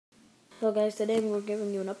Hello guys, today we're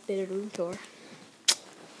giving you an updated room tour.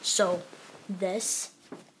 So, this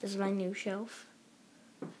is my new shelf.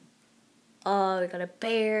 We got a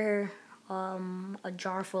bear, a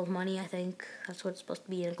jar full of money, I think. That's what it's supposed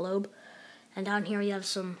to be, in a globe. And down here we have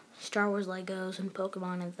some Star Wars Legos and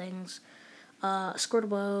Pokemon and things.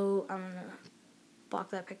 Squirtle, I'm gonna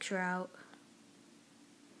block that picture out,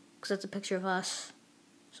 because that's a picture of us.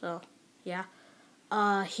 So, yeah.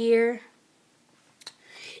 Here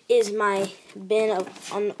is my bin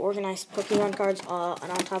of unorganized Pokemon cards, and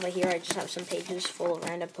on top of here I just have some pages full of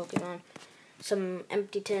random Pokemon. Some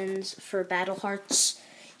empty tins for battle hearts.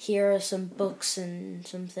 Here are some books and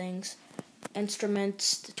some things.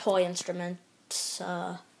 Instruments, toy instruments,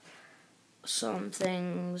 some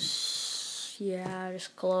things, yeah,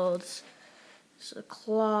 just clothes. It's a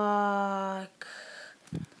clock,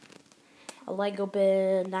 a Lego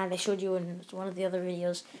bin that I showed you in one of the other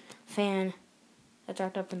videos, fan that's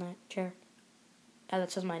wrapped up in that chair. Yeah,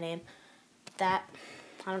 that says my name. That,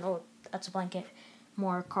 I don't know, that's a blanket.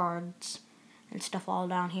 More cards and stuff all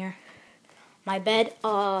down here. My bed,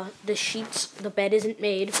 the sheets, the bed isn't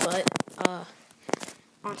made, but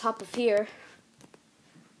on top of here,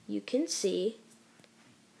 you can see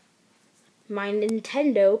my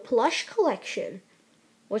Nintendo plush collection,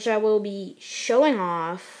 which I will be showing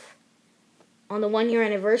off on the 1-year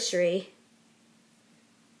anniversary.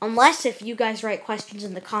 Unless if you guys write questions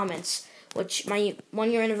in the comments, which my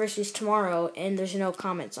 1-year anniversary is tomorrow, and there's no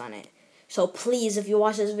comments on it. So please, if you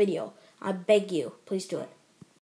watch this video, I beg you, please do it.